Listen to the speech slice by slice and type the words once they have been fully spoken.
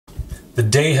The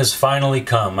day has finally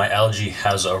come. My algae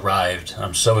has arrived.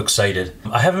 I'm so excited.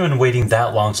 I haven't been waiting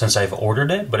that long since I've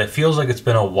ordered it, but it feels like it's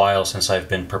been a while since I've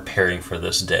been preparing for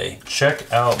this day. Check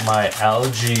out my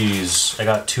algae. I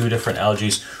got 2 different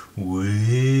algae.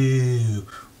 Woo,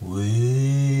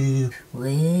 woo,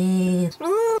 woo.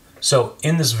 So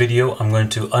in this video, I'm going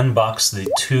to unbox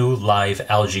the 2 live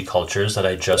algae cultures that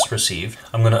I just received.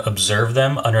 I'm going to observe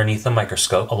them underneath the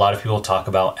microscope. A lot of people talk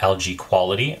about algae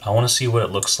quality. I want to see what it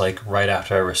looks like right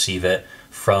after I receive it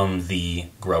from the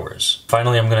growers.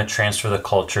 Finally, I'm going to transfer the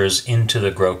cultures into the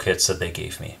grow kits that they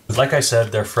gave me. Like I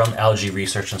said, they're from Algae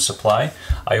Research and Supply.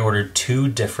 I ordered 2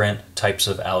 different types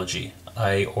of algae.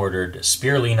 I ordered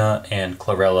Spirulina and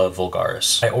Chlorella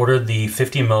vulgaris. I ordered the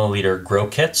 50 milliliter grow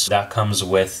kits. That comes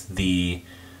with the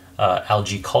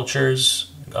algae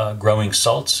cultures, growing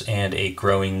salts, and a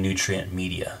growing nutrient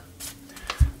media.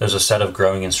 There's a set of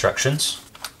growing instructions.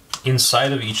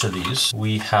 Inside of each of these,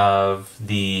 we have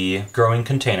the growing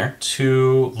container,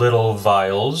 2 little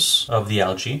vials of the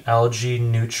algae. Algae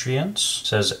nutrients,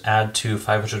 says add to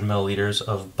 500 milliliters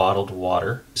of bottled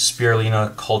water.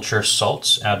 Spirulina culture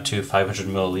salts, add to 500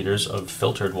 milliliters of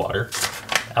filtered water.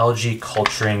 Algae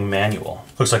culturing manual.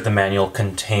 Looks like the manual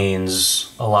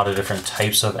contains a lot of different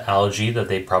types of algae that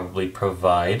they probably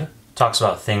provide. Talks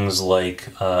about things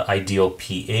like ideal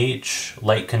pH,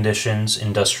 light conditions,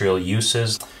 industrial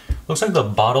uses. Looks like the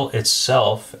bottle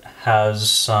itself has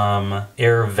some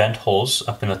air vent holes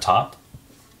up in the top.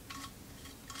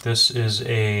 This is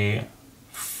a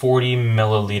 40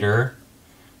 milliliter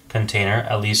container.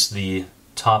 At least the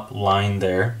top line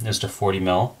there is to 40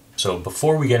 mil. So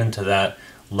before we get into that,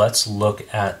 let's look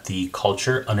at the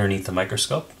culture underneath the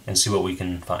microscope and see what we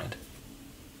can find.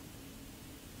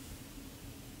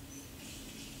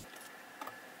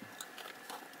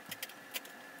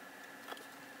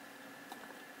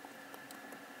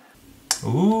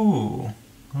 Ooh,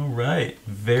 all right,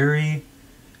 very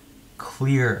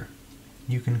clear.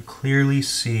 You can clearly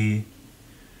see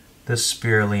the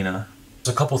spirulina.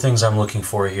 There's a couple things I'm looking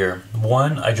for here.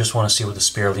 1, I just want to see what the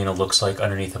spirulina looks like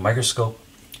underneath the microscope.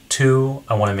 2,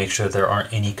 I want to make sure there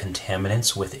aren't any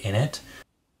contaminants within it.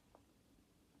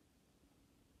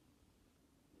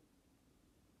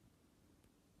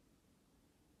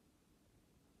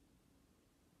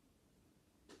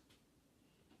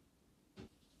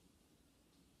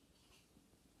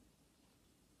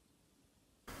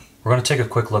 We're going to take a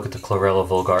quick look at the Chlorella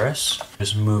vulgaris.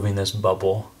 Just moving this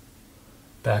bubble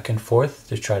back and forth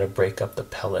to try to break up the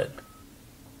pellet.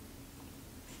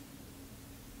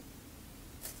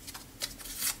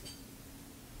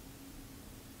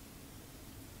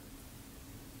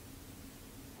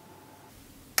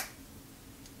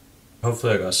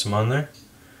 Hopefully I got some on there.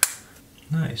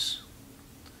 Nice.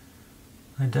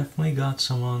 I definitely got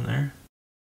some on there.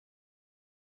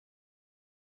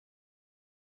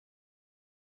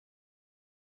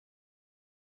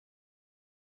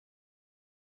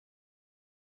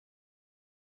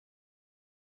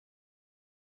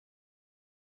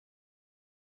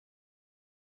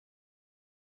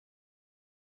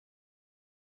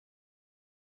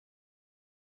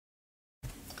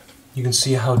 You can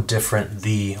see how different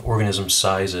the organism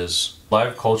size is.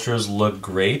 Live cultures look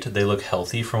great. They look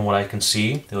healthy from what I can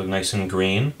see. They look nice and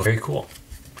green. Very cool.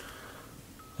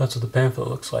 That's what the pamphlet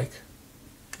looks like.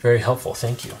 Very helpful,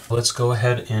 thank you. Let's go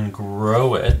ahead and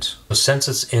grow it. So since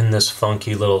it's in this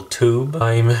funky little tube,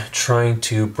 I'm trying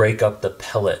to break up the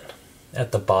pellet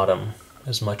at the bottom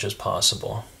as much as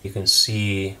possible. You can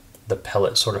see the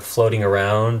pellet sort of floating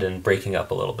around and breaking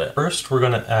up a little bit. First, we're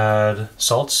going to add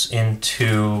salts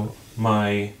into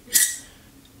my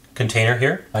container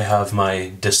here. I have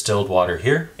my distilled water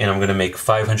here, and I'm going to make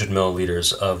 500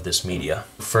 milliliters of this media.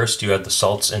 First, you add the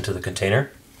salts into the container.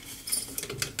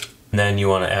 And then you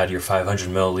want to add your 500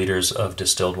 milliliters of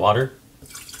distilled water.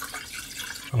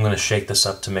 I'm going to shake this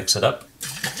up to mix it up.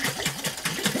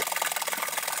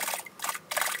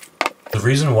 The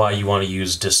reason why you want to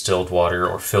use distilled water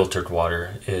or filtered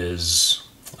water is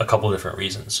a couple different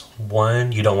reasons.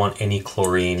 1, you don't want any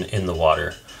chlorine in the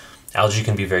water. Algae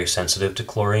can be very sensitive to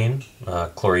chlorine.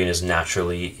 Chlorine is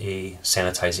naturally a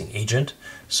sanitizing agent,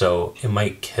 so it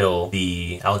might kill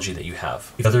the algae that you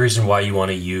have. The other reason why you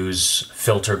want to use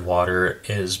filtered water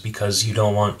is because you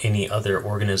don't want any other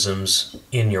organisms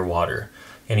in your water.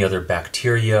 Any other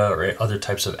bacteria or other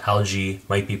types of algae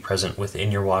might be present within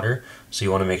your water, so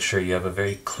you want to make sure you have a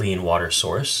very clean water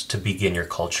source to begin your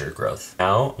culture growth.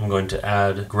 Now I'm going to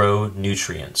add grow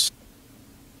nutrients.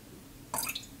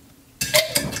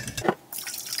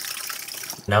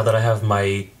 Now that I have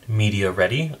my media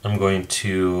ready, I'm going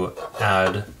to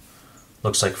add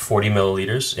looks like 40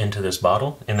 milliliters into this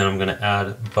bottle, and then I'm going to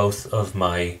add both of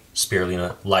my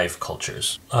Spirulina live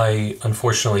cultures. I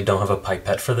unfortunately don't have a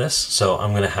pipette for this, so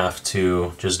I'm going to have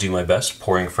to just do my best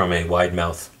pouring from a wide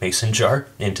mouth mason jar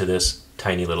into this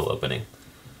tiny little opening.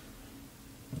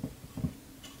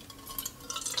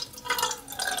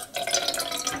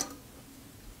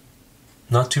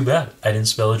 Not too bad. I didn't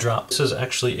spill a drop. This is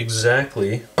actually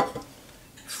exactly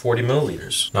 40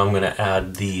 milliliters. Now I'm going to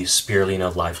add the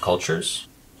Spirulina live cultures.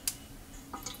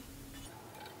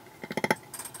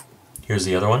 Here's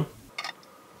the other one.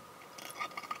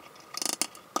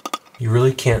 You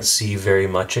really can't see very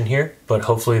much in here, but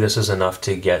hopefully this is enough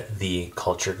to get the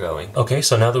culture going. Okay,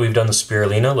 so now that we've done the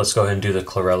Spirulina, let's go ahead and do the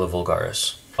Chlorella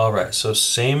vulgaris. Alright, so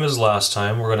same as last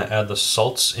time, we're going to add the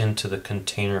salts into the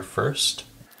container first.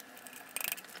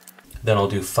 Then I'll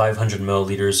do 500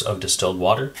 milliliters of distilled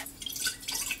water.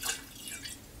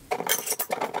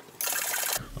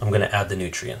 I'm going to add the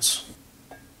nutrients.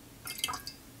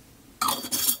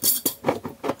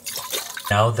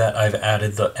 Now that I've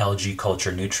added the algae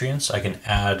culture nutrients, I can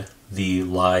add the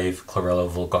live Chlorella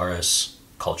vulgaris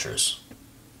cultures.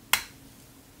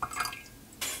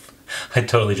 I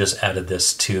totally just added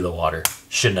this to the water.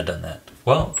 Shouldn't have done that.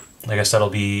 Well, I guess that'll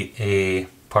be a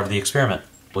part of the experiment.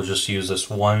 We'll just use this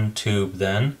one tube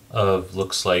then of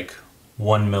looks like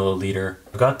 1 milliliter.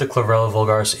 I've got the Chlorella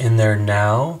vulgaris in there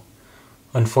now.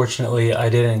 Unfortunately, I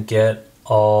didn't get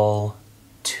all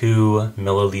 2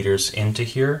 milliliters into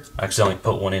here. I accidentally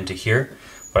put one into here,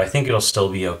 but I think it'll still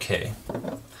be okay.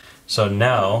 So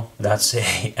now that's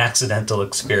a accidental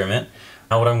experiment.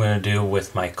 Now what I'm going to do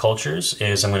with my cultures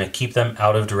is I'm going to keep them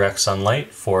out of direct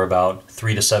sunlight for about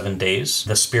 3 to 7 days.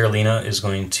 The Spirulina is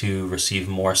going to receive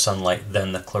more sunlight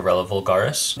than the Chlorella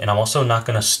vulgaris, and I'm also not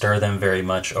going to stir them very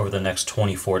much over the next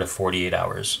 24 to 48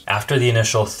 hours. After the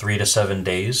initial 3 to 7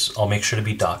 days, I'll make sure to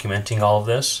be documenting all of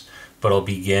this, but I'll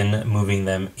begin moving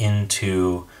them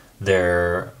into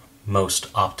their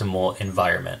most optimal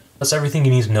environment. That's everything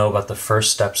you need to know about the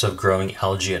first steps of growing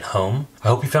algae at home. I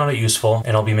hope you found it useful,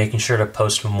 and I'll be making sure to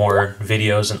post more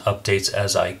videos and updates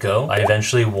as I go. I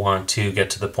eventually want to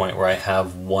get to the point where I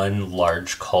have one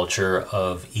large culture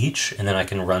of each, and then I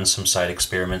can run some side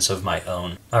experiments of my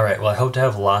own. Alright, well I hope to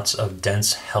have lots of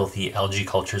dense, healthy algae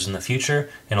cultures in the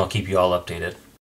future, and I'll keep you all updated.